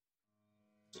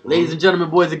Ladies and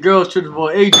gentlemen, boys and girls, children of all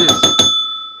ages,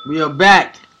 we are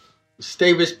back.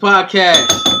 Stavish Podcast,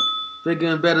 bigger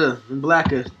and better and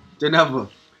blacker than ever.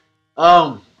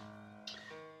 To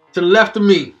the left of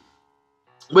me,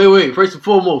 wait. First and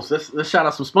foremost, let's shout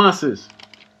out some sponsors.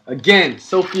 Again,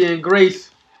 Sophia and Grace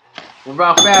on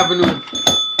Ralph Avenue.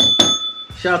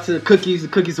 Shout out to the cookies. The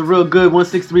cookies are real good.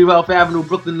 163 Ralph Avenue,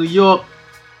 Brooklyn, New York.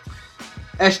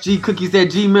 SGCookies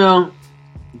at Gmail.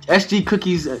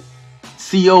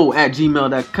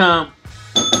 SGCookiesCO@gmail.com.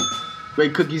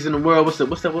 Great cookies in the world. What's the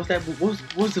we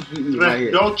eating right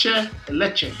here? Dolce and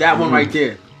leche. That one right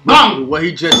there. Bang! What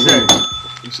he just said.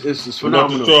 It's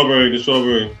phenomenal. The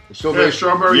strawberry. Strawberry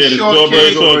shortcake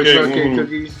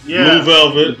cookies. Yeah. Blue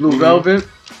velvet. Blue velvet.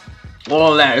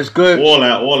 All that. It's good. All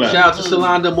that. Shout out to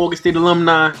Shalonda, Morgan State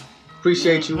alumni.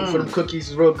 Appreciate you for them cookies.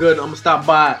 It's real good. I'm going to stop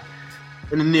by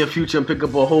in the near future and pick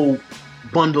up a whole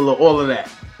bundle of all of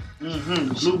that.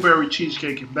 Blueberry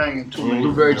cheesecake is banging too.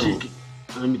 Blueberry cheesecake.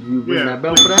 You ring that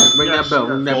bell for that? Ring that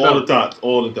bell. All the dots.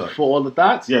 For all the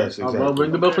thoughts? Yes, exactly. Well,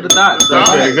 ring the bell for the thoughts.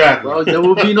 Exactly. Well, there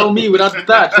will be no me without the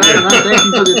thoughts. Thank you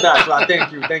for the thoughts. Well,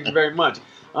 thank you very much.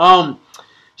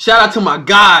 Shout out to my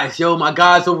guys, my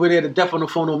guys over there, the Deaf on the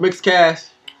Phone on Mixcast.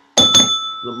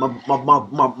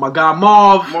 My guy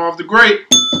Marv the Great.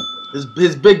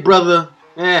 His big brother.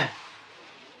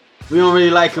 We don't really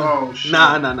like him. Oh, shit.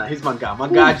 Nah. He's my guy. My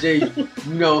guy Jay.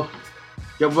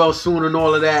 Get well soon and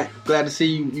all of that. Glad to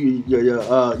see you.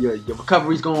 Your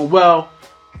recovery's going well,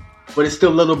 but it's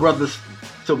still little brothers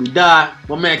till we die.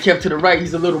 My man Kev to the right.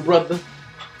 He's a little brother.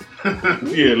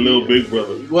 Yeah, little big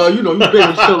brother. Well, you big,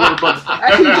 but still little brother.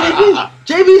 Actually,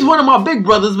 JV's one of my big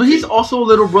brothers, but he's also a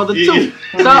little brother too.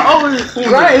 So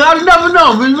I never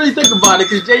know. When you really think about it,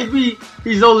 because JV,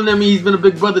 he's older than me. He's been a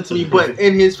big brother to me, but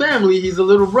in his family, he's a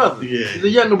little brother. Yeah. He's a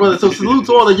younger brother. So salute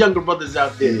to all the younger brothers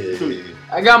out there. Yeah.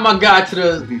 I got my guy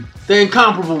to the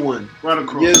incomparable one. Right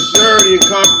across. Yes, sir. The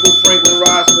incomparable Franklin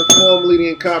Rossler, formerly the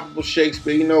incomparable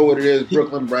Shakespeare. You know what it is,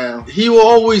 Brooklyn Brown. He will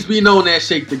always be known as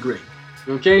Shake the Great.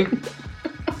 Okay?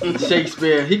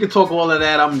 Shakespeare. He can talk all of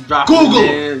that. I'm dropping Google.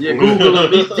 it. Yeah,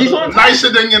 Google him. He's on Nicer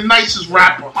than your nicest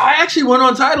rapper. I actually went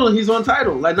on Tidal and he's on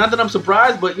Tidal. Like, not that I'm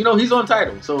surprised, but he's on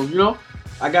Tidal. So,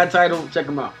 I got Tidal. Check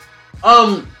him out.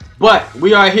 But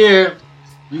we are here.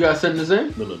 You guys sending this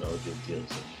in? No.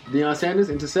 Just Deion Sanders,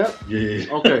 intercept?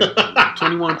 Yeah. Okay.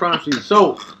 21 Prime Street.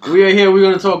 So, we are here. We're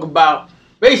going to talk about,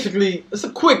 basically, it's a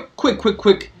quick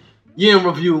year in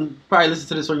review. Probably listen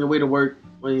to this on your way to work,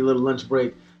 on your little lunch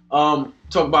break. Talk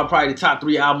about probably the top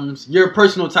 3 albums, your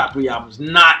personal top 3 albums,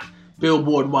 not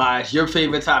Billboard-wise, your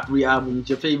favorite top 3 albums,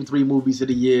 your favorite 3 movies of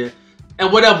the year,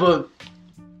 and whatever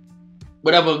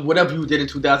you did in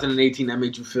 2018 that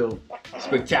made you feel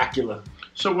spectacular.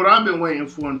 So what I've been waiting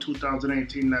for in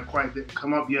 2018 that quite didn't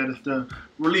come up yet is the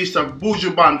release of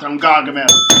Buju Banton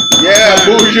Gargamel. Yeah,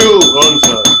 Buju.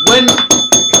 When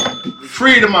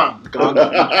Freedom Man.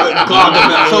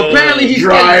 Gargamel. So apparently he's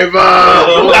Driver.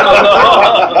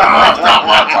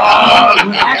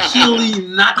 we're actually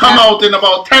not Come out in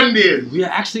about 10 days. We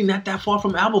are actually not that far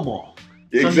from Albemarle.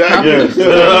 Exactly.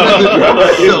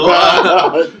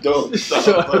 Don't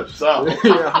stop.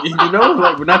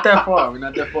 We're not that far.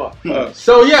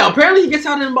 So yeah, apparently he gets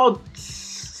out in about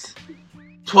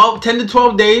 10 to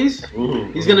 12 days.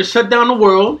 Mm-hmm. He's gonna shut down the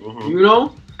world.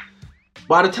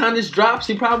 By the time this drops,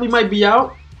 he probably might be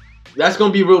out. That's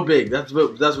gonna be real big. That's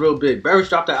real big. Barris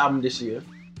dropped the album this year.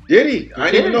 Did he?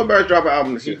 I didn't even know Barris dropped an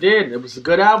album this year. He did. It was a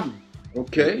good album.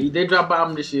 Okay. He did drop an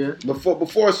album this year.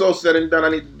 Before it's all said and done, I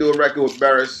need to do a record with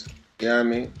Barris. You know what I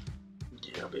mean?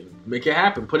 Yeah, baby. Make it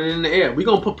happen. Put it in the air. We're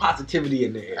gonna put positivity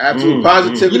in the air. Absolute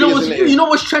positivity. You know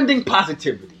what's trending?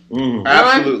 Positivity. Mm-hmm.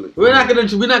 Absolutely. Right? We're not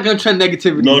gonna trend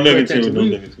negativity. No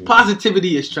negativity.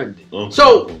 Positivity is trending. Okay.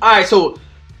 So, all right. So,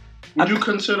 would you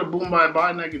consider Boom Bye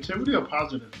Bye negativity or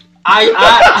positive? I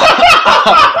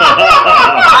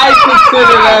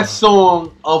consider that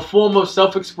song a form of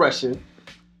self-expression,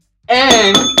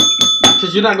 and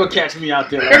because you're not gonna catch me out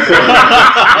there. You're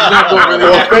not gonna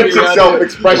really catch me out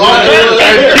self-expression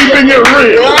and keeping it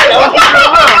real.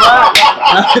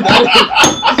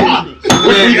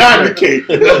 We advocate.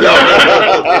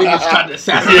 Niggas tried to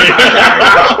assassinate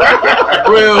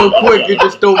real quick and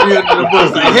just throw me under the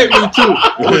bus. Like, hit me too.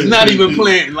 Was not even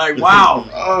playing. Like, wow.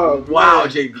 Wow,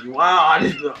 JB. Wow.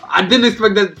 I didn't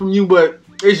expect that from you, but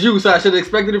it's you, so I should have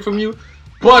expected it from you.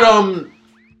 But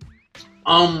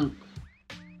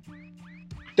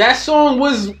that song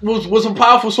was a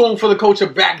powerful song for the culture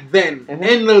back then. And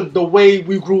in the way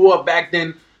we grew up back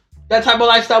then, that type of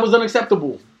lifestyle was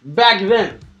unacceptable back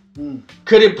then.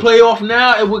 Could it play off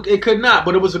now? It could not,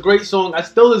 but it was a great song. It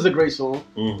still is a great song.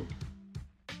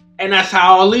 and that's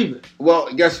how I'll leave it.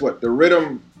 Well, guess what? The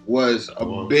rhythm was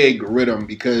a big rhythm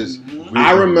because Mm-hmm.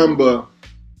 I remember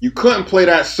you couldn't play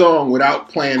that song without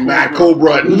playing Mad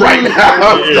Cobra right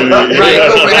now.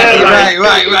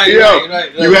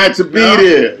 Right. You had to be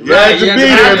there. You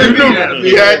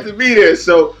had to be there.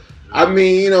 So, I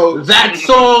mean, you know. That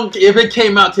song, if it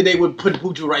came out today, would put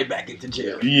Buju right back into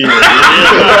jail. Yeah.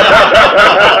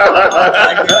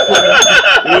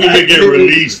 When did they get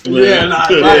released, man? Yeah, nah,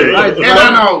 right. And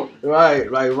I know.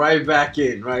 Right back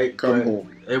in, right? Come on.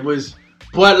 It was,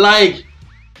 but like,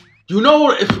 you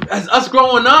know, as us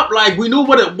growing up, like, we knew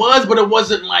what it was, but it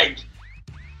wasn't like,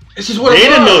 it's just what They it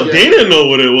didn't was. know. They didn't know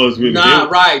what it was. Really. Nah,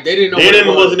 right. They didn't know They what didn't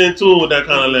it was. wasn't in tune with that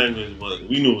kind of language, but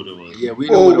we knew what it was. Yeah, we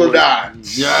knew what it was. die.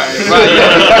 Yeah, right. You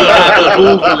have to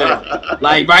Google it.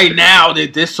 Like, right now,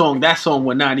 that song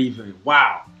would not even,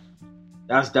 wow.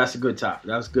 That's a good topic.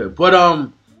 That's good. But,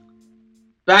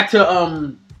 back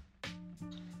to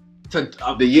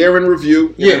The year in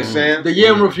review. You know what I'm saying? the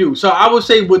year in review. So I would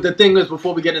say what the thing is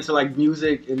before we get into like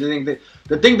music and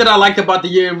the thing that I liked about the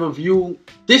year in review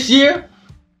this year,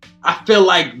 I feel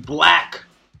like Black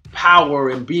power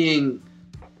and being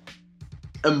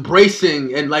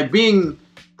embracing and like being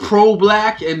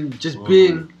pro-Black and just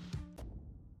being.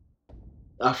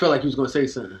 I feel like he was gonna say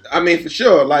something. I mean, for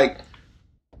sure, like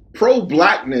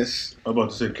pro-Blackness. I'm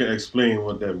about to say, can explain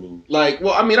what that means. Like,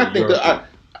 well, I mean, I think that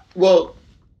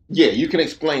yeah, you can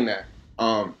explain that.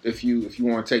 If you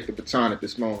want to take the baton at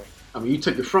this moment. I mean, you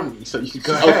took it from me, so you can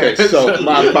go ahead. Okay, so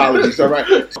my apologies. All right,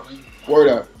 word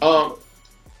up.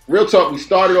 Real talk. We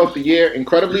started off the year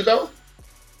incredibly though,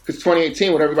 because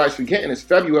 2018, what everybody's forgetting is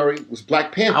February was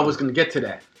Black Panther. I was gonna get to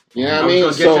that. You know what I mean? I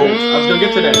was gonna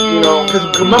get to that. You know,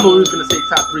 because remember we was gonna say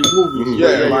top 3 movies.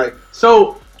 Yeah, like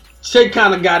so. Shay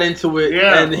kind of got into it,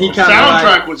 and he kind of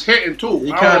soundtrack was hitting too.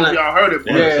 He I don't know kinda- if y'all heard it.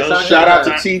 But Yeah, shout out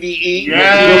to TDE.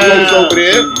 Yeah. Folks over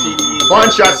there.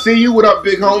 Bunch, I see you. What up,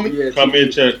 big homie? Yeah, Come here,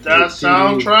 check. that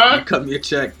soundtrack. Cut me a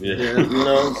check. Yeah. You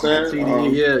know what I'm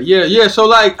saying? Yeah. So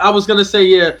like I was gonna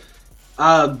say,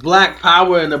 Black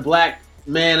power and the Black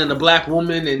man and the Black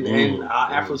woman and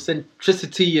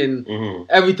Afrocentricity and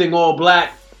everything all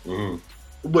Black,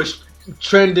 which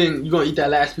trending. You gonna eat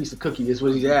that last piece of cookie? Is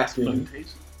what he's asking.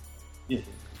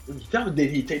 That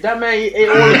did he take? That man ate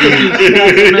all the cookies.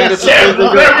 He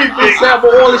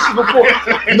sampled all this shit before.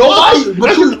 Nobody,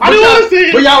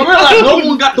 but y'all realize no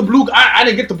one got the blue. I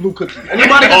didn't get the blue cookie.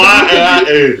 Anybody got the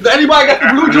blue cookie? Anybody got the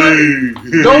blue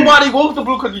joint? Nobody. What was the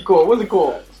blue cookie called? What's it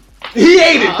called? He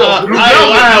ate it though. I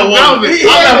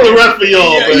left the rest for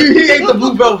y'all. Yeah, he ate the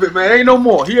blue velvet, man. Ain't no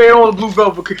more. He ate all the blue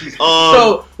velvet cookies.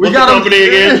 So we what's got the company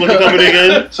again? What's the company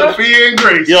again? Sophia and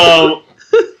Grace. Yo.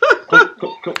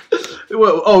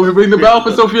 Oh, we ring the bell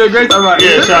for Sophia Grace? All right.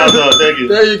 Yeah, shout out. Thank you.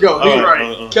 There you go. Right.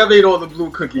 Kev ate all the blue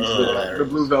cookies, the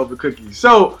blue velvet cookies.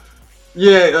 So,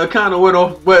 yeah, kind of went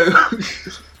off, but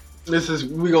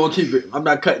we gonna keep it. I'm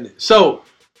not cutting it. So,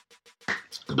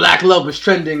 Black love was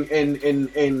trending, and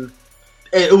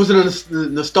it was in a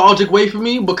nostalgic way for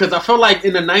me because I felt like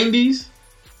in the 90s,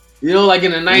 like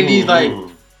in the 90s, like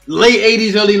late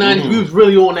 80s, early 90s, we was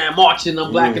really on that marching.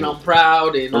 I'm Black and I'm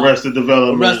proud. And Arrested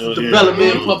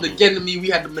Development. Public Enemy. We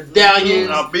had the medallions.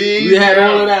 We We had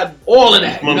all of that. All of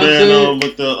that. My You know what I'm saying? man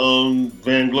with the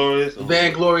Vanglorious.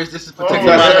 Vanglorious. This is protected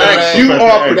That's by the X. red. You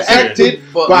are protected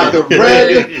by the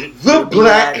red, the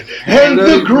black, and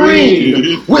the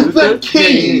green with the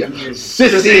king,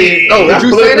 sissy. Oh, Did that's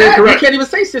you say that? incorrect. You can't even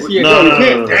say sissy No, anymore.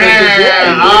 no, no.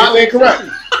 Damn, incorrect.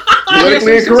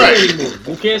 Politically incorrect.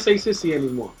 You can't say sissy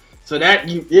anymore. So that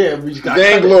we just got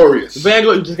Vainglorious.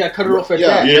 Vainglorious. You just got cut her off at Yeah,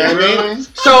 that. you know what I mean?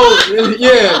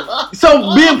 So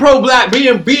so being pro-Black,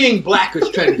 being Black is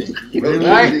trending,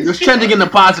 right? It was trending in a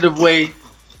positive way.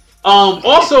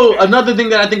 Also, another thing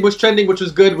that I think was trending, which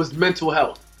was good, was mental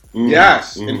health.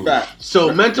 Yes, in fact.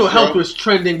 So mental health was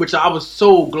trending, which I was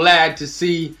so glad to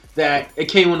see that it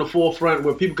came on the forefront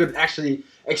where people could actually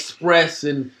express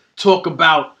and talk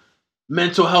about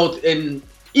mental health, and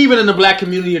even in the Black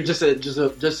community, or just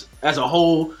as a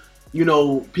whole,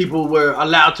 people were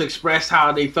allowed to express how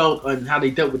they felt and how they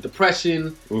dealt with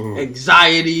depression,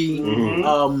 anxiety,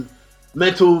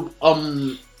 mental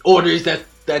orders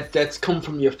that's come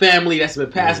from your family, that's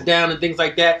been passed down, and things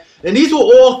like that. And these were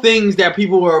all things that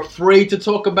people were afraid to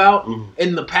talk about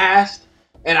in the past,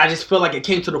 and I just feel like it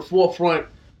came to the forefront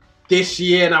this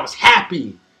year, and I was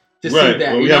happy to see that.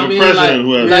 Well, you we know have what a I mean? president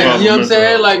who has you know what I'm mental saying?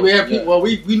 health. Like we have people. Well,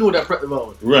 we knew that.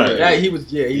 Right. Yeah, he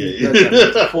was. Yeah, he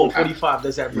does have 45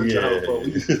 does have mental health. But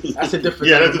that's a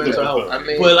different type of mental health. I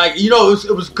mean, but like it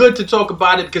was good to talk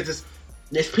about it because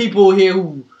there's people here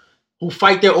who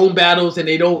fight their own battles and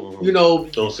they don't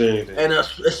don't say anything. And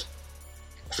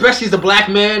especially as a black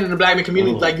man in the black man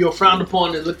community, like you're frowned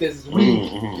upon and looked as weak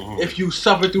if you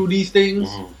suffer through these things.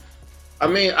 I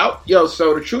mean,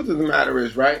 so the truth of the matter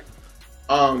is, right?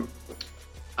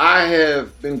 I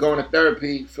have been going to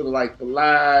therapy for like the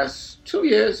last 2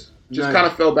 years. Just kind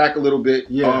of fell back a little bit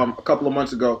a couple of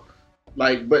months ago.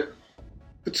 But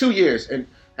for 2 years. And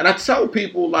I tell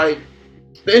people, like,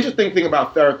 the interesting thing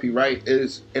about therapy, right,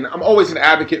 is, and I'm always an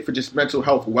advocate for just mental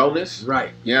health wellness.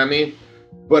 Right. You know what I mean?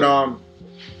 But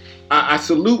I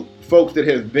salute folks that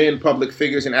have been public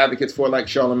figures and advocates for, like,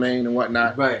 Charlemagne and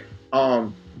whatnot. Right.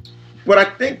 But I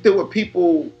think that what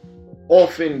people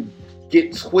often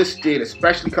get twisted,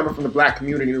 especially coming from the black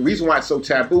community, and the reason why it's so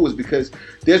taboo is because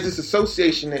there's this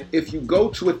association that if you go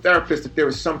to a therapist that there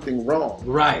is something wrong.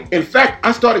 Right. In fact,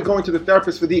 I started going to the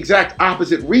therapist for the exact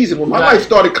opposite reason. When my life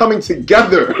started coming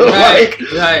together,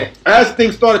 as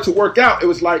things started to work out, it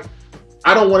was like,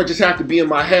 I don't want to just have to be in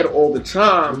my head all the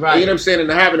time. Right. You know what I'm saying? And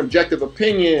to have an objective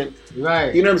opinion.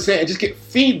 Right. You know what I'm saying? And just get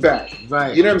feedback.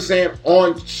 Right. You know what I'm saying?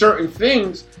 On certain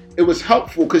things. It was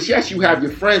helpful because yes, you have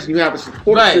your friends and you have a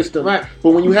support system. Right.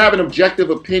 But when you have an objective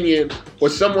opinion or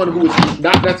someone who is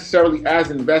not necessarily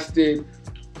as invested,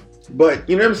 but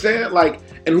you know what I'm saying, like,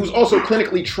 and who's also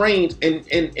clinically trained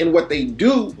in what they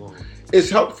do, is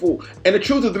helpful. And the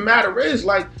truth of the matter is,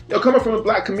 like, coming from a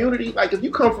black community, like, if you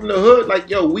come from the hood, like,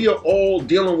 we are all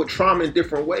dealing with trauma in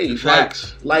different ways.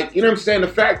 Facts. Like, you know what I'm saying? The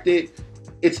fact that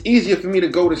it's easier for me to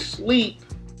go to sleep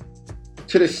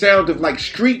to the sound of like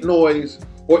street noise.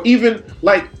 Or even,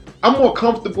 like, I'm more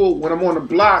comfortable when I'm on the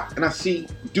block and I see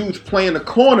dudes playing the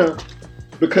corner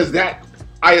because that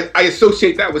I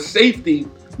associate that with safety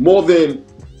more than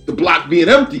the block being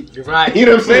empty. Right. You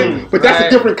know what I'm saying? But that's a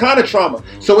different kind of trauma.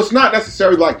 So it's not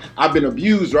necessarily like I've been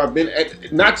abused or I've been,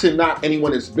 not to knock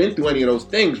anyone that's been through any of those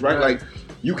things, right? Like,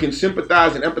 you can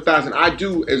sympathize and empathize, and I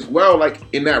do as well, like,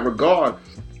 in that regard.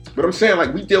 But I'm saying,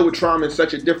 like, we deal with trauma in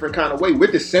such a different kind of way. We're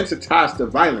desensitized to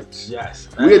violence. Yes.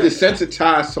 We're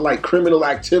desensitized to, like, criminal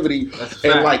activity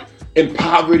and, like, in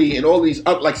poverty and all these,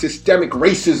 like, systemic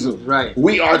racism. Right.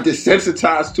 We are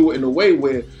desensitized to it in a way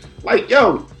where, like,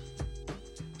 find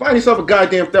yourself a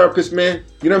goddamn therapist, man.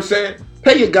 You know what I'm saying?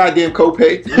 Pay your goddamn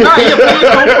copay. Pay your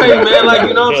copay, man. Like,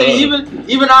 you know what I'm saying?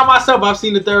 Even I myself, I've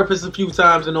seen the therapist a few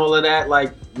times and all of that.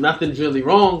 Like, nothing's really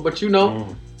wrong, but,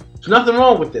 there's nothing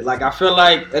wrong with it. Like, I feel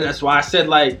like, and that's why I said,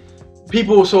 like,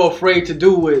 people are so afraid to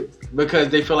do it because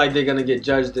they feel like they're going to get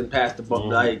judged and passed the buck.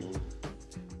 Like,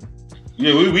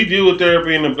 yeah, we deal with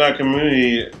therapy in the black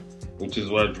community, which is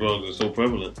why drugs are so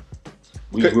prevalent.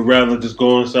 We would rather just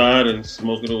go inside and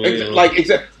smoke it away.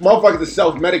 Motherfuckers are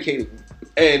self-medicating.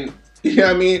 And, you know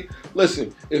what I mean?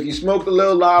 Listen, if you smoke the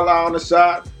little la-la on the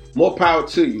side, more power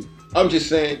to you. I'm just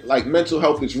saying, like, mental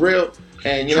health is real.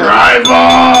 And you know, right.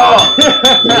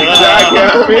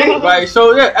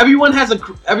 So everyone has a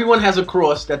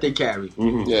cross that they carry,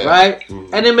 right?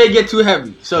 And it may get too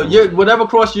heavy. So whatever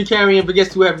cross you're carrying, if it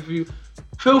gets too heavy for you,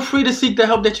 feel free to seek the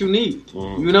help that you need.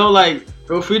 You know, like,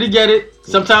 feel free to get it.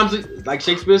 Sometimes, like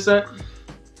Shakespeare said,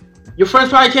 your friends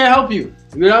probably can't help you.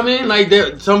 You know what I mean? Like,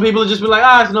 some people just be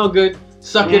like, it's no good.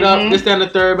 Suck it up. This, that, and the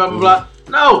third. Blah blah blah.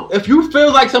 No, if you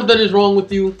feel like something is wrong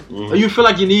with you, or you feel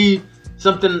like you need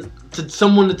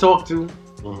someone to talk to,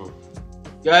 go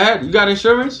ahead. You got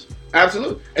insurance?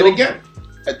 Absolutely. And again,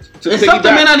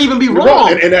 something may not even be wrong.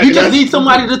 You just need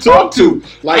somebody to talk to.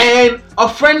 Like, and a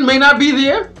friend may not be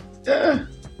there. Yeah.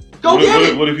 Go get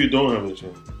it. What if you don't have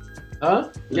insurance?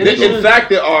 In fact,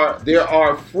 there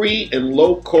are free and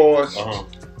low cost.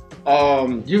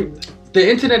 The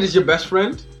internet is your best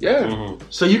friend. Yeah.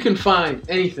 So you can find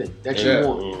anything that you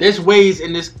want. There's ways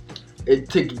in this to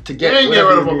get. They ain't get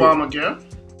rid of Obamacare.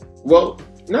 Well,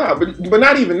 no, but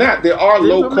not even that. There are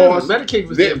low cost. Medicaid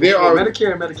was there are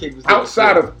Medicare and Medicaid was there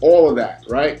outside of all of that,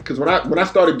 right? Because when I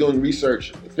started doing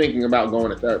research, thinking about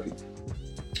going to therapy,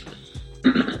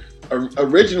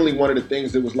 originally one of the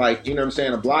things that was like, you know what I'm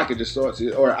saying, a blockage of sorts,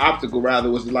 or an obstacle rather,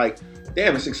 was like,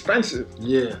 damn, it's expensive.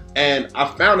 Yeah. And I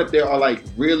found that there are like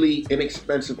really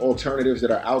inexpensive alternatives that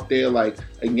are out there. Like,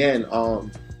 again,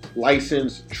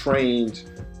 licensed, trained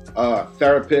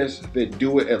therapists that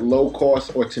do it at low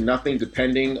cost or to nothing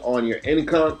depending on your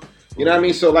income. You know what I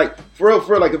mean? So, like, for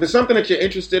real, like, if it's something that you're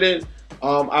interested in,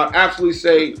 I'd absolutely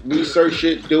say research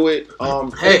it, do it.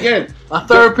 Hey, again, my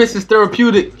therapist is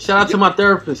therapeutic. Shout out to my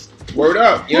therapist. Word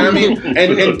up. You know what I mean?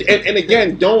 And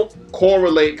again, don't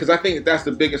correlate, because I think that's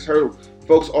the biggest hurdle.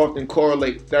 Folks often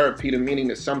correlate therapy to meaning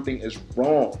that something is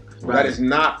wrong. Right. That is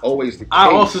not always the case.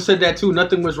 I also said that too.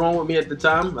 Nothing was wrong with me at the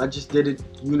time. I just did it,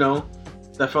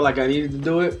 I felt like I needed to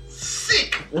do it.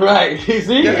 Sick. Right. You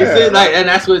see? Yeah. You see? Like, and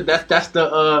that's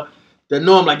the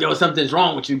norm. Like, yo, something's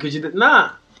wrong with you because you did.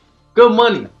 Nah. Good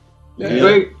money. Yeah.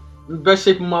 Great. Best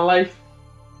shape of my life.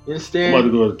 You understand? I'm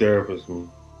about to go to therapist, man.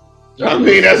 I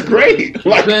mean, that's great.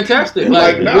 Like, fantastic.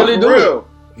 like, Like, nah, really for do real.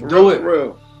 it. Do it. For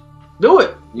real. Do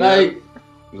it. Yeah. Like,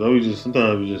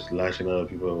 Sometimes we just lashing out at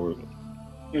people at work.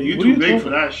 Yeah, you What too are you big talking for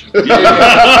that shit.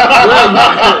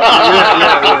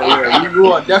 yeah. You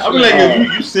are I'm definitely.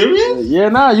 like, you serious? Yeah,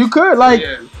 nah, you could. Like,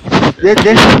 Yeah. there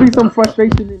should be some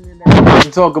frustration in that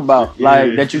to talk about, like,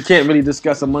 Yeah. that you can't really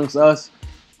discuss amongst us.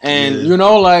 And, Yeah. you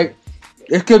know, like,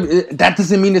 that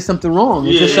doesn't mean there's something wrong.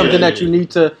 It's just something that you need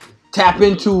to tap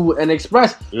into and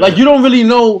express. Yeah. Like, you don't really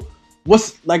know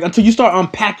what's, like, until you start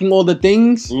unpacking all the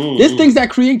things. There's things that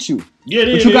create you. Yeah,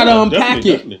 But you gotta unpack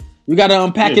it. You gotta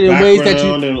unpack it in ways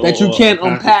that you can't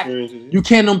unpack. You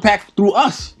can't unpack through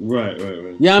us. Right. You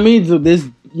know what I mean? So there's,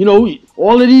 you know,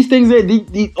 all of these things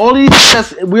that all these things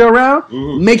that we're around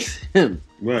makes him.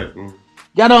 Right.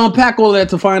 Gotta unpack all that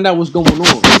to find out what's going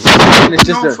on. And it's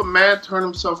You just know, if a man turn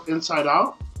himself inside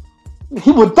out,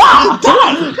 he would die.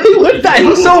 He would die.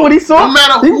 He saw what he saw. no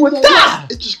matter He who would it die.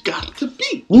 is, it just got to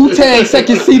be. Wu-Tang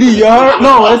second CD, you heard?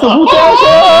 No, it's a Wu-Tang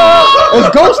song. It's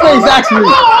Ghostface, actually.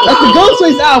 That's the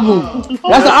Ghostface album.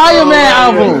 That's the Iron Man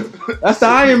album. That's the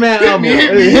Iron Man album.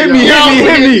 Hit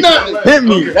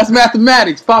me. That's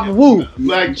mathematics. Papa Wu.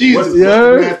 Like Jesus. What's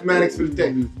Yeah. the mathematics for the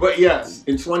day? But yes,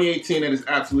 in 2018, that is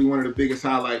absolutely one of the biggest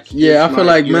highlights. Yeah, It's I feel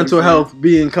like you know mental what I'm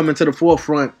health coming to the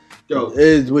forefront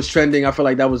saying? was trending. I feel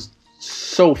like that was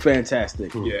so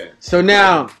fantastic. Dope. Yeah. So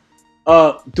now,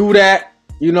 do that.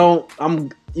 You know,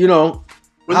 Wasn't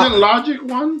Logic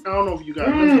one? I don't know if you guys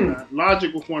mentioned that.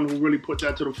 Logic was one who really put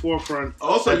that to the forefront.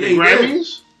 Also, At yeah, the he did.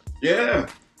 Grammys. Yeah.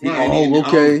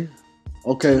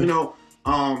 okay. You know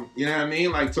what I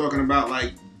mean? Like talking about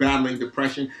like battling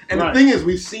depression. And Right. the thing is,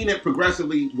 we've seen it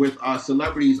progressively with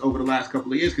celebrities over the last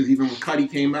couple of years. Because even when Cudi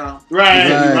came out, Right.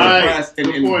 he was Right. depressed, Good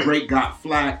and point. Drake got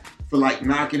flack for like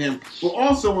knocking him. But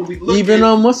also when we look Even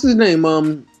at, what's his name?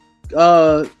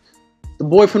 The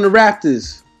boy from the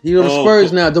Raptors. He on the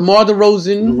Spurs now. DeMar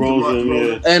DeRozan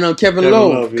DeRozan, yeah. and Kevin Kevin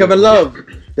Love. Love, yeah. Kevin Love.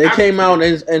 They came out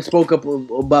and spoke up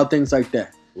about things like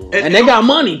that. And they got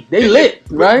money. They lit,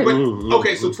 right? But,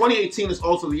 okay, so 2018 is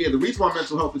also the year. The reason why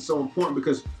mental health is so important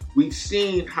because we've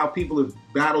seen how people have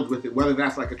battled with it, whether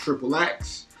that's like a Triple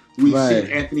X. We've Right.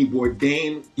 seen Anthony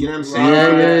Bourdain, you know what I'm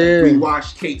saying? Yeah. We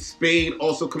watched Kate Spade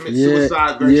also commit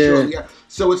suicide very shortly.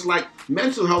 So it's like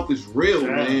mental health is real,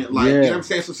 man. Like, you know what I'm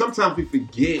saying? So sometimes we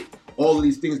forget all of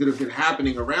these things that have been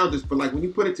happening around us. But like when you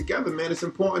put it together, man, it's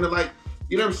important to like,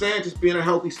 you know what I'm saying? Just be in a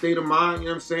healthy state of mind, you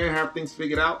know what I'm saying? Have things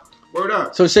figured out. Word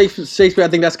up. So Shakespeare, I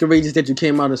think that's courageous that you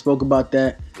came out and spoke about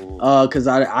that. Because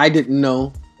I didn't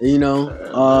know, you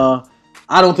know.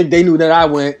 I don't think they knew that I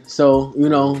went. So, you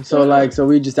know, so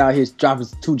we just out here dropping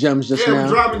 2 gems just now. Yeah, we're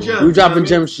dropping gems. We dropping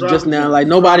gems just now. Like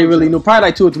nobody really knew. Probably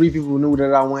like 2 or 3 people knew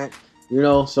that I went. You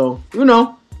know, so you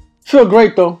know, feel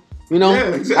great though. You know,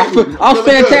 Yeah, exactly. I was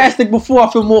fantastic before.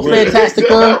 I feel more fantastic.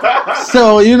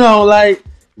 So you know, like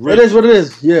Rick, it is what it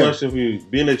is. Yeah. Question for you: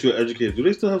 being that you're educated, do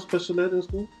they still have special ed in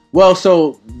school? Well,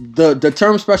 so the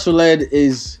term special ed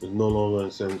is It's no longer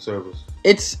in service.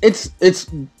 it's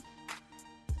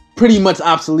pretty much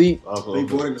obsolete. They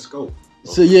brought in the scope.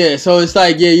 So yeah, so it's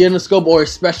like you're in the scope or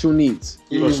special needs.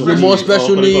 You're more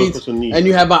special needs, and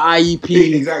you have an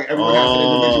IEP. Exactly. Everyone has an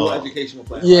individual educational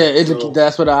plan. Yeah, So-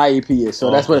 that's what an IEP is. So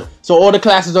that's what. So all the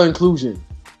classes are inclusion.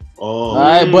 All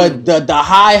right, but the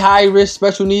high risk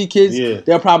special need kids,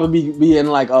 they'll probably be in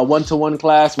like a 1-to-1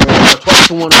 class, where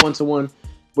 12-to-1,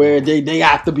 where they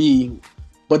have to be,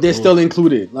 but they're still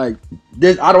included. Like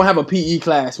this, I don't have a PE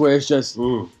class where it's just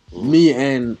me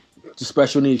and the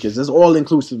special need kids. It's all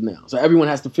inclusive now, so everyone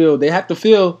has to feel. They have to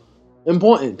feel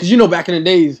important because you know back in the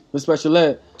days with special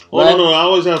ed. Oh right? No, I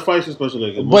always have fights with special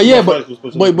ed. But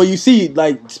you see,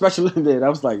 like special ed, I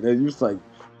was like, you was like.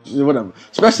 Whatever.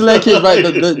 Special ed kids, right?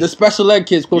 The special ed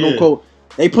kids, quote unquote,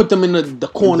 they put them in the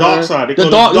corner. The dark side. The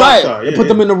dark side. They put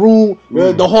them in the room,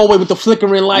 the hallway with the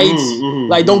flickering lights.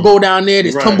 Like, don't go down there.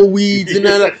 There's tumbleweeds and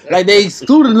like they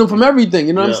excluded them from everything.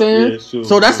 You know what I'm saying?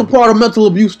 So that's a part of mental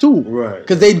abuse too. Right.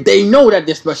 Because they know that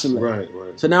they're special ed.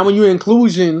 Right. So now when you're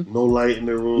inclusion, no light in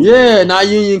the room. Yeah. Now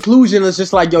you're in inclusion. It's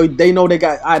just like they know they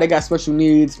got special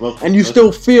needs, and you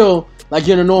still feel like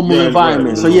you're in a normal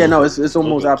environment. Right. So yeah, no, it's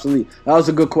almost obsolete. That was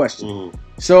a good question.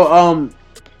 So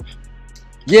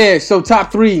so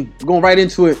top 3, going right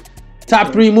into it.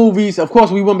 Top 3 movies. Of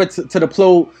course, we went back to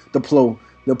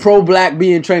the pro-black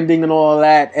being trending and all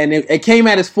that, and it came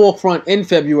at its forefront in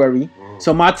February.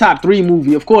 So my top 3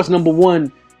 movie, of course, number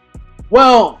one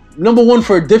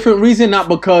for a different reason, not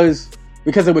because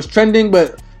it was trending,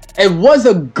 but It was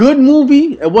a good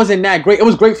movie. It wasn't that great. It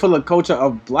was great for the culture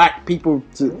of black people,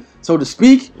 so to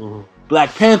speak. Mm-hmm.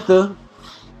 Black Panther.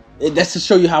 That's to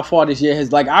show you how far this year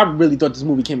has. Like, I really thought this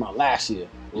movie came out last year.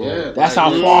 Yeah, that's how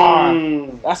far.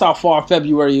 That's how far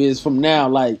February is from now.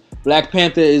 Like, Black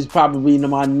Panther is probably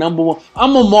my number one.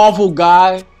 I'm a Marvel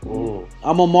guy.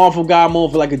 I'm a Marvel guy. I'm more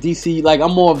of like a DC. Like,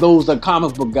 I'm more of those like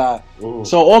comic book guy.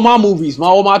 So all my movies,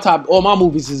 all my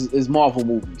movies is Marvel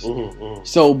movies.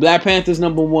 So Black Panther's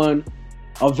number one.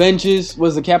 Avengers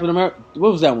was the Captain America.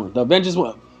 What was that one? The Avengers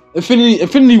one.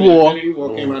 Infinity War. Infinity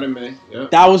War came out in May.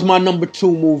 Yep. That was my number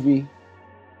 2 movie.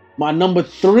 My number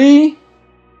 3.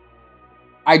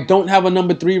 I don't have a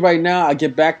number 3 right now. I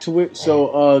get back to it.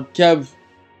 So, Kev,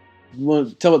 you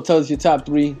want to tell us your top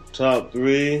 3? Top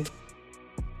 3.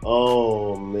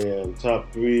 Oh man,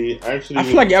 top 3. Actually, I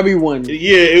feel like everyone. Yeah,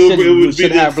 it would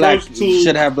should be have the first 2.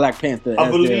 Should have Black Panther. I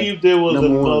believe there was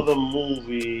another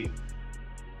movie.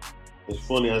 It's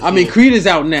funny. I mean, Creed is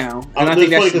out now, and I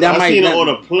think that might. I seen it on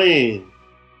a plane.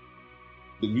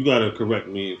 You gotta correct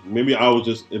me. Maybe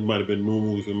it might have been a new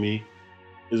movie for me.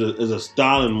 It's a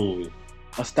Stalin movie.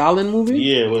 A Stalin movie?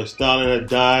 Yeah, where Stalin had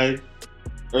died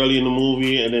early in the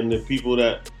movie, and then the people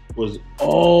that was I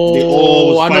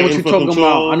know what you're talking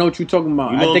about. I know what you're talking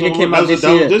about. I think it came out this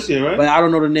year. That was this year, right? But I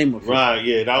don't know the name of it. Right?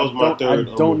 Yeah, that was my third.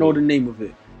 I don't know the name of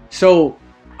it. So,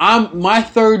 my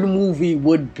third movie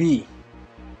would be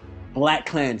Black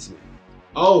Klansman.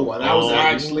 Oh, well, that was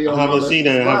actually on I haven't seen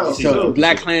that. So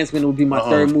Black Klansman would be my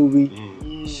third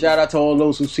movie. Shout out to all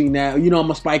those who've seen that. You know,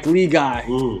 I'm a Spike Lee guy.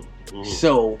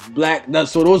 So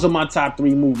so those are my top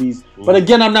 3 movies. But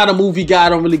again, I'm not a movie guy. I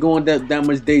don't really go on that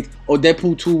much dates.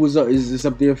 Deadpool 2 is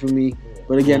up there for me.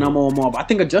 But again, I'm all Marvel. I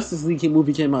think a Justice League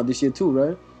movie came out this year too,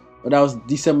 right? But that was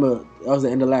December. That was the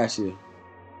end of last year.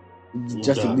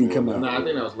 Justice League came out. Nah, I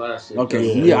think that was last year.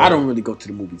 Okay, yeah, I don't really go to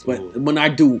the movies, but when I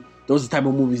do, those are the type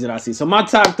of movies that I see. So my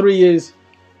top 3 is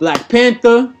Black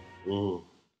Panther,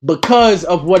 because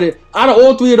of what out of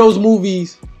all 3 of those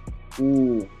movies,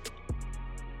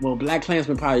 well, Black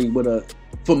Klansman probably would have,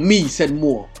 for me, said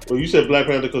more. Well, you said Black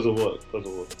Panther because of what?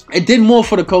 It did more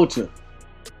for the culture.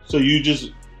 So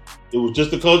it was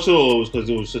just the culture, or it was because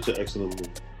it was such an excellent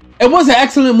movie? It was an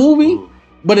excellent movie,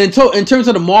 but in terms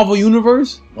of the Marvel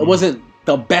Universe, it wasn't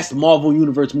the best Marvel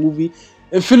Universe movie.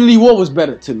 Infinity War was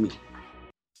better to me.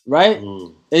 Right?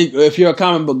 If you're a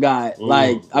comic book guy,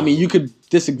 I mean, you could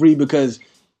disagree because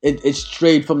it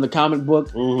strayed from the comic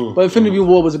book. But Infinity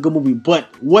War was a good movie. But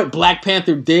what Black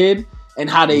Panther did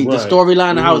and how the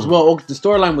storyline and how it was the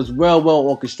storyline was well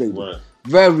orchestrated. Right.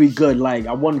 Very good. Like,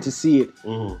 I wanted to see it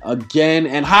again,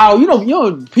 and how you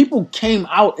know people came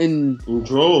out in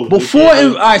droves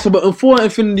before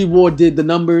Infinity War did the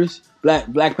numbers.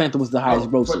 Black Panther was the highest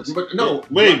grossers. But no,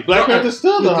 Black Panther's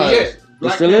still the highest.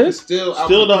 Black Panther is still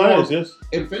the highest. Yes,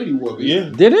 Infinity War. Baby. Yeah,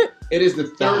 did it? It is the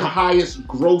third highest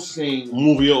grossing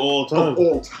movie of all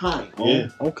time. Yeah.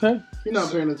 Okay. You're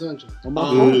not paying attention.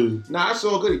 Nah, I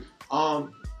saw good.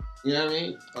 You know what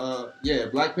I mean?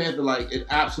 Black Panther, like, it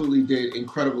absolutely did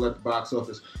incredible at the box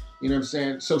office. You know what I'm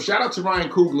saying? So shout out to Ryan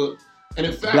Coogler. And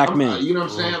in fact, you know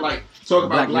what I'm saying? Like, talk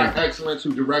about Black Excellence,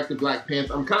 who directed Black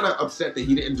Panther. I'm kind of upset that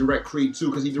he didn't direct Creed 2,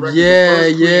 because he directed the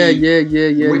first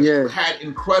Creed, which had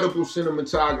incredible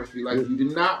cinematography. Like, if you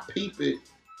did not peep it.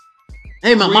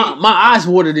 Hey man, my eyes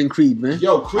watered in Creed, man.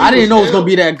 Creed I didn't know it was gonna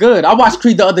be that good. I watched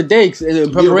Creed the other day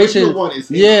in preparation.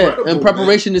 In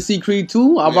preparation to see Creed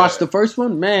 2. I watched the first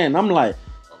one. Man, I'm like,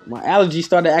 my allergies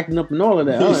started acting up and all of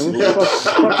that. I'm like, what the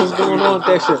fuck is going on with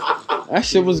that shit? That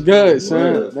shit was good,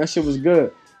 son. That shit was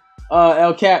good.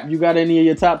 El Cap, you got any of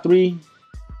your top 3,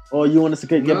 or you want us to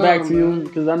get back to you?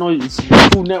 Because I know it's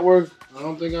Food Network. I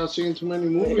don't think I've seen too many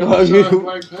movies.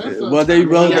 Black Panther. Well, there you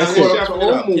go. That's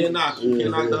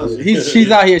it. She's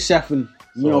out here chefing,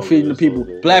 feeding the people.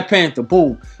 Black Panther,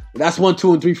 boom. That's 1,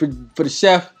 2, and 3 for the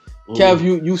chef. Kev,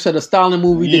 you said a Stalin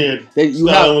movie. Yeah,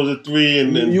 Stalin was a 3,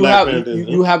 and then Black Panther.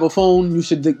 You have a phone. You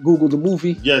should Google the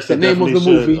movie. Yes, the name of the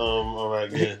movie. All right,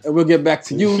 yeah. And we'll get back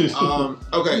to you.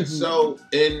 Okay, so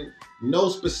in no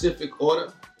specific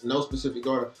order,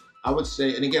 I would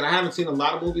say, and again, I haven't seen a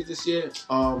lot of movies this year.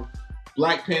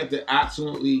 Black Panther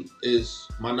absolutely is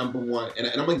my number 1, and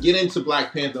I'm gonna get into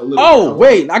Black Panther a little bit. Oh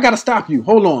wait, I gotta stop you.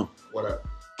 Hold on. What up?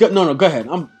 No, go ahead.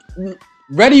 I'm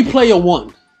Ready Player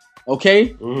One.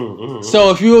 Okay. So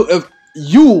if you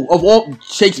of all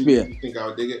Shakespeare, you think I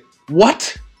would dig it?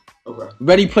 What? Okay.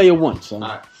 Ready Player One. Son. All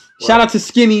right. Shout out to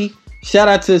Skinny. Shout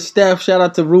out to Steph. Shout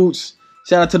out to Roots.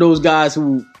 Shout out to those guys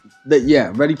who.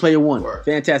 Ready Player One. Word.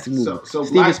 Fantastic movie. So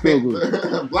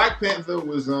Black Panther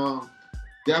was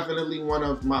definitely one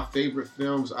of my favorite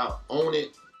films. I own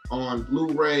it on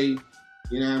Blu-ray,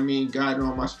 You know what I mean? Got it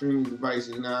on my streaming devices.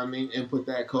 You know what I mean? Input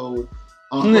that code.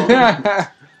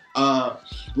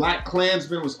 Black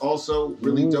Klansman was also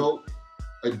really dope.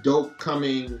 A dope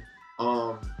coming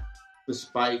to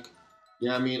Spike. You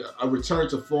know what I mean? A return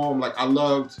to form. Like, I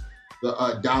loved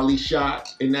the dolly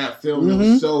shot in that film. It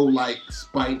was so like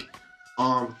Spike.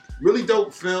 Really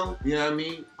dope film. You know what I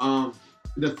mean?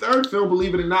 The third film,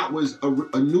 believe it or not, was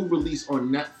a new release on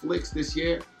Netflix this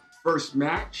year. First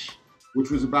Match,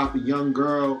 which was about the young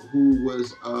girl who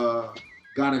was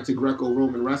got into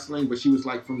Greco-Roman wrestling, but she was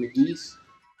like from the East,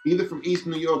 either from East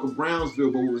New York or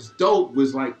Brownsville. But what was dope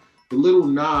was like the little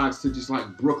nods to just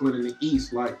like Brooklyn and the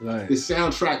East. Like the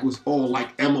soundtrack was all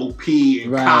like MOP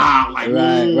and Cobb, like,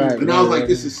 and I was like,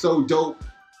 this is so dope.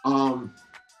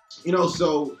 You know,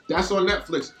 so that's on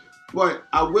Netflix. But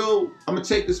I'm gonna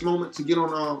take this moment to get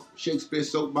on Shakespeare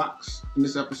Soapbox in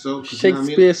this episode.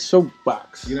 Shakespeare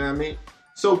Soapbox. You know what I mean?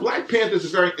 So Black Panther is a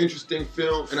very interesting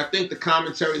film, and I think the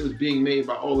commentary that's being made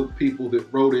by all of the people that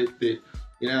wrote it, that,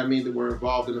 you know what I mean, that were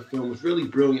involved in the film was really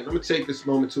brilliant. I'm gonna take this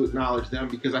moment to acknowledge them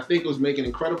because I think it was making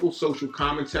incredible social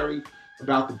commentary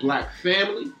about the Black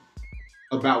family,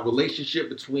 about relationship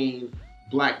between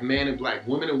Black men and Black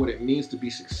women and what it means to be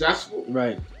successful.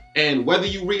 Right. And whether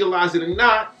you realize it or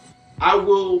not, I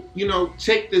will,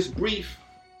 take this brief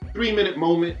 3-minute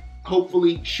moment,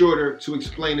 hopefully shorter, to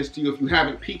explain this to you if you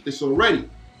haven't peeped this already.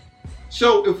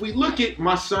 So if we look at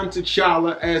my son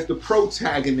T'Challa as the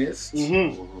protagonist,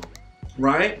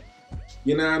 right?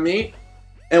 You know what I mean?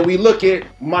 And we look at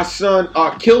my son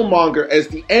Killmonger as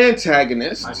the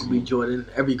antagonist. Michael B. Jordan,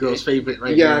 every girl's favorite,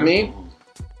 right? Yeah, I mean?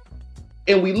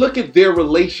 And we look at their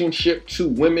relationship to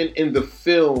women in the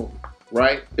film,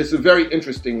 right? It's a very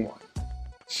interesting one.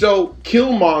 So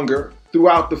Killmonger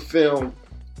throughout the film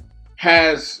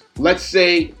has, let's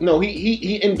say,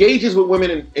 he engages with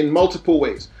women in multiple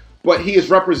ways, but he is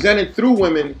represented through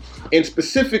women in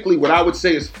specifically what I would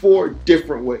say is 4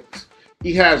 different ways.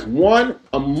 He has one,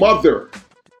 a mother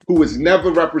who is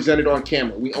never represented on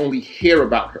camera. We only hear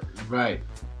about her.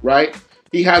 Right?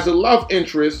 He has a love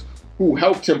interest who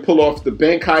helped him pull off the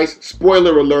bank heist.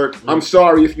 Spoiler alert. I'm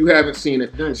sorry if you haven't seen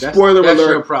it. Spoiler alert. That's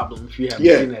your problem if you haven't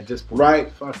seen it at this point.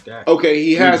 Right. Fuck that. Okay,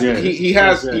 he has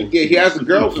a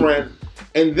girlfriend,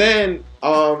 and then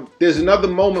there's another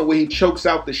moment where he chokes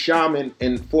out the shaman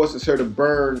and forces her to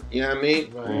burn. You know what I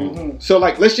mean? Right. So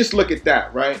like, let's just look at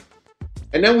that, right?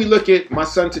 And then we look at my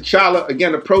son T'Challa,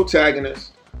 again, a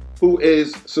protagonist who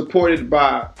is supported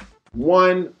by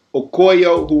one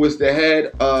Okoye, who is the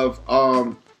head of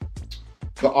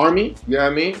the army, you know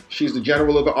what I mean? She's the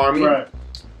general of the army. Right.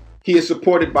 He is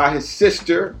supported by his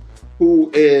sister,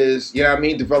 who is, you know what I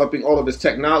mean, developing all of his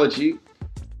technology.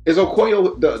 Is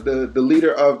Okoye the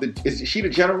leader of is she the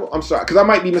general? I'm sorry, because I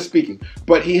might be misspeaking.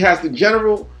 But he has the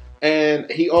general, and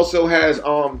he also has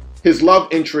his love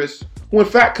interest, who in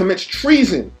fact commits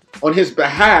treason on his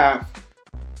behalf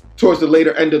towards the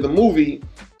later end of the movie.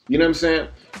 You know what I'm saying?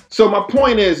 So my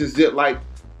point is that like,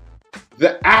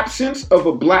 the absence of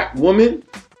a Black woman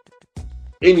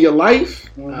in your life,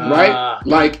 right?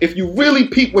 Like, if you really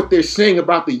peep what they're saying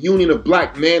about the union of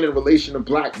Black man in relation to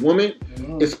Black woman,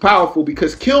 it's powerful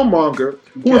because Killmonger,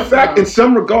 who in fact in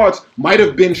some regards might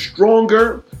have been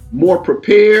stronger, more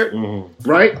prepared,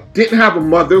 right? Didn't have a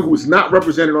mother who was not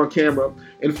represented on camera.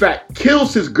 In fact,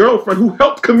 kills his girlfriend who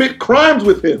helped commit crimes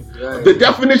with him. The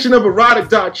definition of a ride or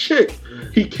die chick.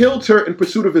 He killed her in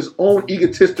pursuit of his own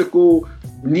egotistical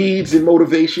needs and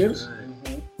motivations.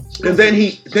 And then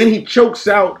he chokes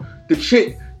out the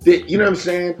chick that, you know what I'm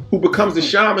saying, who becomes the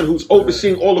shaman who's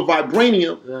overseeing all the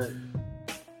vibranium.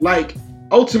 Like,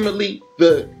 ultimately,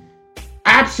 the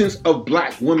absence of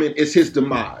Black women is his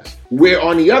demise. Where,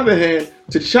 on the other hand,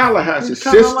 T'Challa has his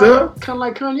sister. Kind of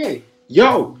like Kanye.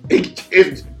 Yo,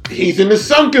 he's in the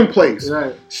sunken place.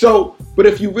 Right. So, but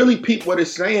if you really peep what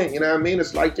it's saying, you know what I mean?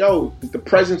 It's like, yo, the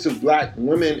presence of Black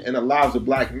women in the lives of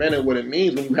Black men and what it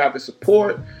means when you have the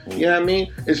support, you know what I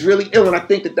mean? It's really ill. And I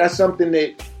think that that's something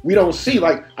that we don't see.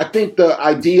 Like, I think the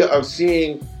idea of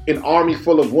seeing an army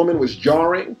full of women was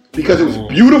jarring because it was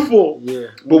beautiful. Yeah.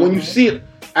 But when you see it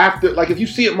after, like, if you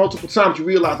see it multiple times, you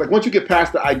realize, like, once you get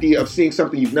past the idea of seeing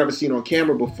something you've never seen on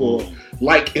camera before,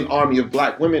 like an army of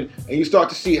Black women, and you start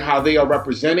to see how they are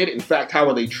represented, in fact, how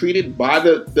are they treated by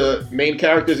the main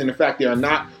characters, and in fact, they are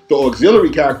not the auxiliary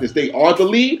characters, they are the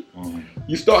lead,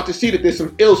 you start to see that there's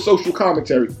some ill social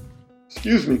commentary.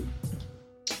 Excuse me.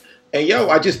 And yo,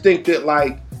 I just think that,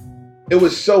 like, it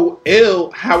was so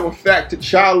ill how, in fact,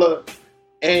 T'Challa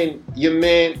and your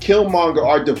man Killmonger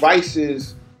are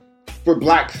devices for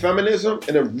Black feminism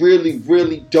in a really,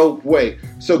 really dope way.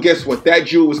 So guess what? That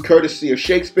jewel was courtesy of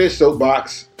Shakespeare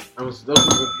Soapbox.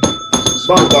 But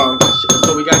Bum bum.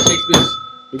 So we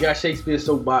got Shakespeare's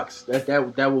soapbox.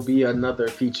 That will be another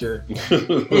feature in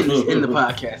the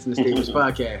podcast, in the Staples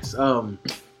podcast.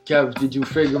 Kev, did you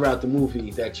figure out the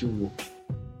movie that you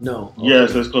know?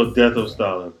 Yes, it's called Death of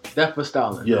Stalin. Death of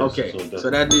Stalin. Yes, okay. so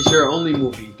that is your only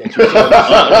movie that you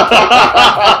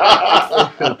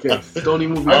saw. Okay. It's the only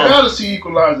movie. I gotta see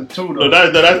Equalizer 2 though. No,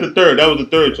 that's the third. That was the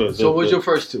third choice. So what's your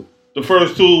first two? The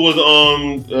first two was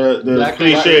the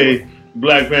cliche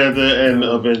Black Panther and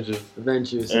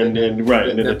Avengers. And then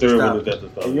the third one was Death of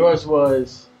Stalin. And yours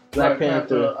was Black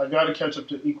Panther. I gotta catch up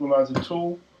to Equalizer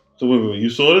 2. So wait, you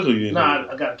saw this or you didn't? Nah,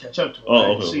 I gotta catch up to it. Oh, I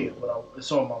didn't okay. see it, but it's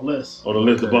on my list. Oh, the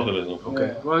list, the bucket list. Okay.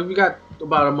 Yeah. Well, we got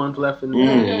about a month left in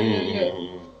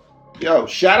the Yo,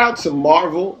 shout out to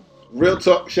Marvel. Real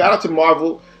talk. Shout out to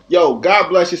Marvel. Yo, God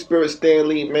bless your spirit, Stan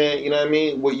Lee, man. You know what I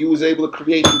mean? Where you was able to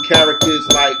create new characters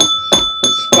like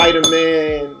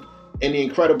Spider-Man and the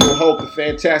Incredible Hulk, the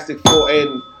Fantastic Four,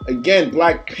 and again,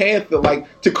 Black Panther.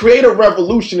 Like, to create a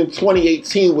revolution in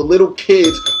 2018 where little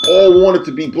kids all wanted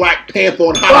to be Black Panther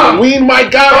on Halloween, my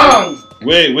God.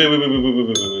 Wait.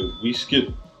 We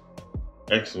skipped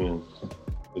X-Men,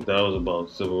 but that was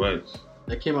about civil rights.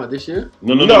 That came out this year?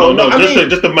 No.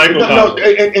 Just the microcosm. No,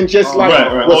 and just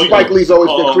like what Spike Lee's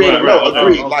always been creating.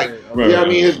 Agreed. I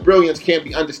mean, his brilliance can't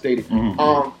be understated.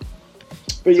 Mm-hmm.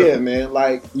 But yeah, man,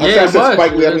 like I said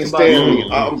Spike Lee, I mean Stan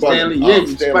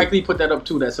Lee. Spike Lee put that up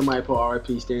too. That somebody put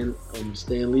R.I.P. Stan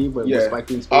Lee, but Spike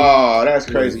Lee's. Oh, that's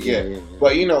crazy. Yeah.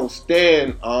 But you know,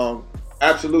 Stan,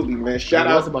 absolutely, man. Shout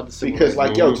out because,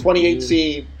 like,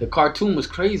 2018, the cartoon was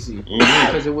crazy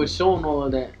because it was showing all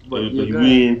of that. But we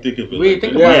didn't think of it. We didn't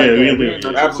think about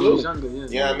it.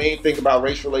 Absolutely. Yeah, I mean, think about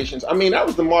race relations. I mean, that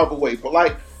was the Marvel way. But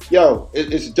like,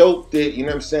 it's dope that, you know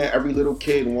what I'm saying, every little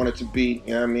kid wanted to be,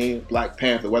 you know what I mean, Black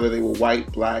Panther, whether they were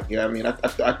white, black, you know what I mean. I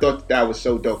thought that was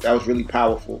so dope. That was really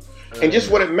powerful. And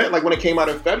just what it meant, like when it came out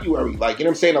in February, like, you know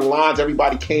what I'm saying, the lines,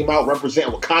 everybody came out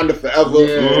representing Wakanda forever.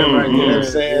 You know what I'm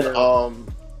saying?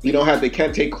 You know, had the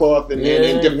kente cloth and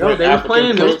then different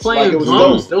African prints. They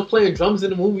was playing drums in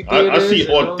the movie theater. I see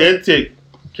authentic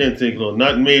kente cloth,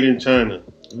 not made in China.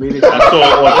 Made in China. I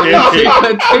saw authentic.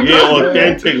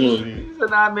 Authentic. These are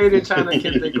not made in China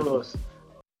kente cloths.